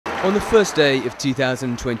On the first day of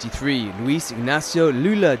 2023, Luiz Inácio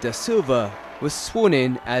Lula da Silva was sworn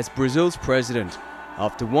in as Brazil's president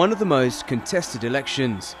after one of the most contested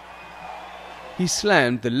elections. He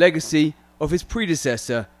slammed the legacy of his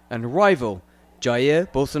predecessor and rival, Jair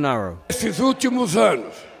Bolsonaro. Esses últimos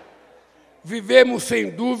anos, vivemos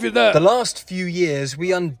sem dúvida. The last few years,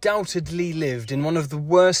 we undoubtedly lived in one of the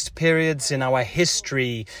worst periods in our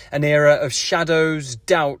history, an era of shadows,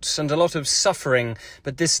 doubts, and a lot of suffering.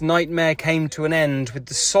 But this nightmare came to an end with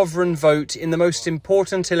the sovereign vote in the most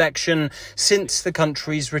important election since the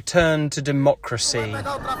country's return to democracy.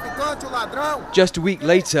 Just a week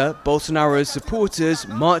later, Bolsonaro's supporters,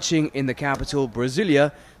 marching in the capital,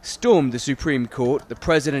 Brasilia, stormed the Supreme Court, the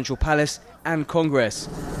Presidential Palace, and Congress.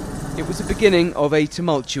 It was the beginning of a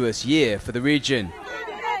tumultuous year for the region.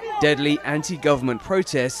 Deadly anti-government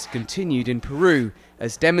protests continued in Peru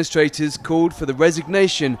as demonstrators called for the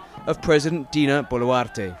resignation of President Dina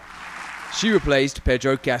Boluarte. She replaced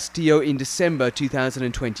Pedro Castillo in December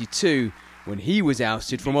 2022, when he was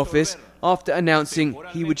ousted from office after announcing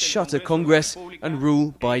he would shutter Congress and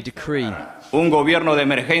rule by decree. Un gobierno de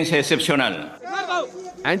emergencia excepcional.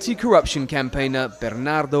 Anti-corruption campaigner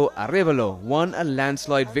Bernardo Arévalo won a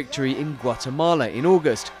landslide victory in Guatemala in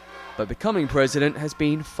August, but becoming president has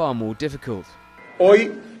been far more difficult.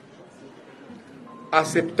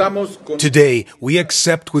 Today, we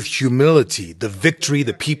accept with humility the victory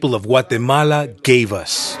the people of Guatemala gave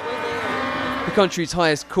us. The country's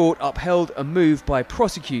highest court upheld a move by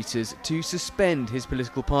prosecutors to suspend his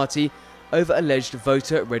political party over alleged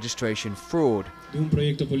voter registration fraud.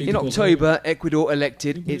 In October, Ecuador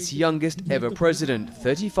elected its youngest ever president,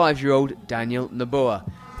 35-year-old Daniel Noboa,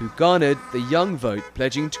 who garnered the young vote,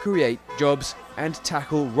 pledging to create jobs and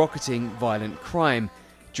tackle rocketing violent crime,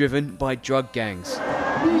 driven by drug gangs.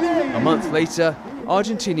 A month later,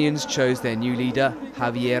 Argentinians chose their new leader,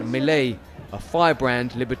 Javier Milei, a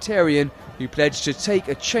firebrand libertarian who pledged to take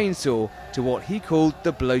a chainsaw to what he called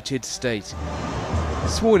the bloated state.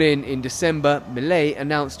 Sworn in December, Milei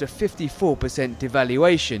announced a 54%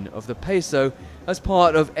 devaluation of the peso as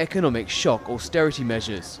part of economic shock austerity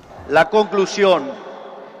measures. There's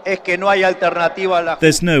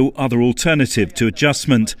no other alternative to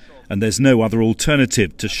adjustment, and there's no other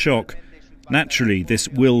alternative to shock. Naturally, this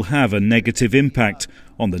will have a negative impact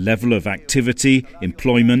on the level of activity,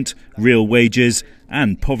 employment, real wages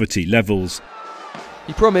and poverty levels.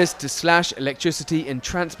 He promised to slash electricity and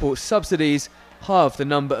transport subsidies, halve the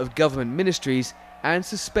number of government ministries and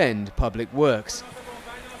suspend public works.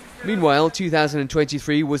 Meanwhile,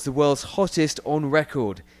 2023 was the world's hottest on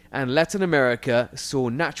record, and Latin America saw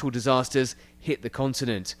natural disasters hit the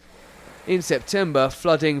continent. In September,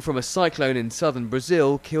 flooding from a cyclone in southern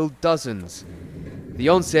Brazil killed dozens. The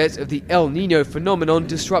onset of the El Niño phenomenon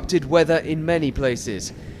disrupted weather in many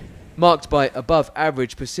places. Marked by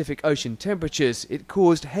above-average Pacific Ocean temperatures, it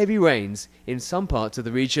caused heavy rains in some parts of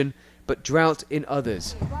the region, but drought in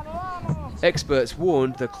others. Experts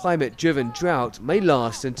warned the climate-driven drought may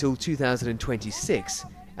last until 2026,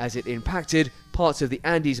 as it impacted parts of the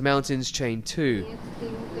Andes Mountains chain too.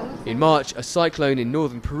 In March, a cyclone in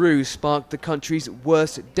northern Peru sparked the country's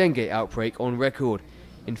worst dengue outbreak on record,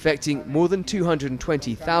 infecting more than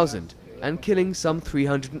 220,000 and killing some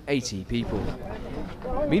 380 people.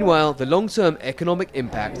 Meanwhile, the long-term economic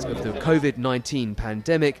impact of the COVID-19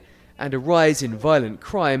 pandemic and a rise in violent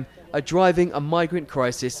crime are driving a migrant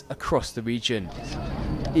crisis across the region.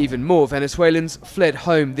 Even more Venezuelans fled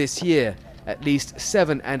home this year. At least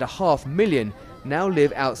 7.5 million now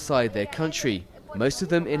live outside their country, most of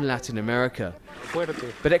them in Latin America.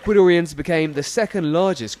 But Ecuadorians became the second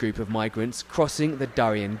largest group of migrants crossing the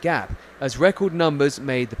Darien Gap, as record numbers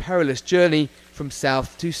made the perilous journey from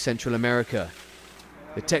South to Central America.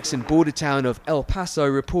 The Texan border town of El Paso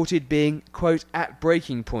reported being, quote, at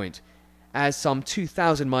breaking point, as some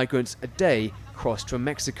 2,000 migrants a day crossed from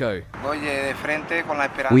Mexico.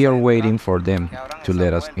 We are waiting for them to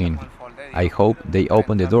let us in. I hope they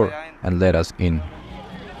open the door and let us in.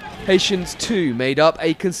 Haitians too made up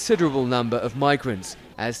a considerable number of migrants,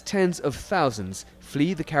 as tens of thousands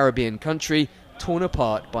flee the Caribbean country torn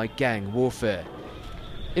apart by gang warfare.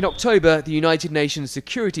 In October, the United Nations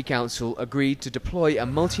Security Council agreed to deploy a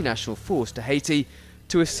multinational force to Haiti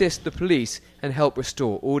to assist the police and help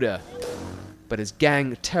restore order. But as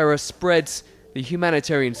gang terror spreads, the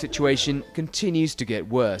humanitarian situation continues to get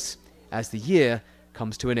worse as the year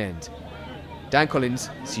comes to an end. Dan Collyns,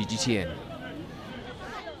 CGTN.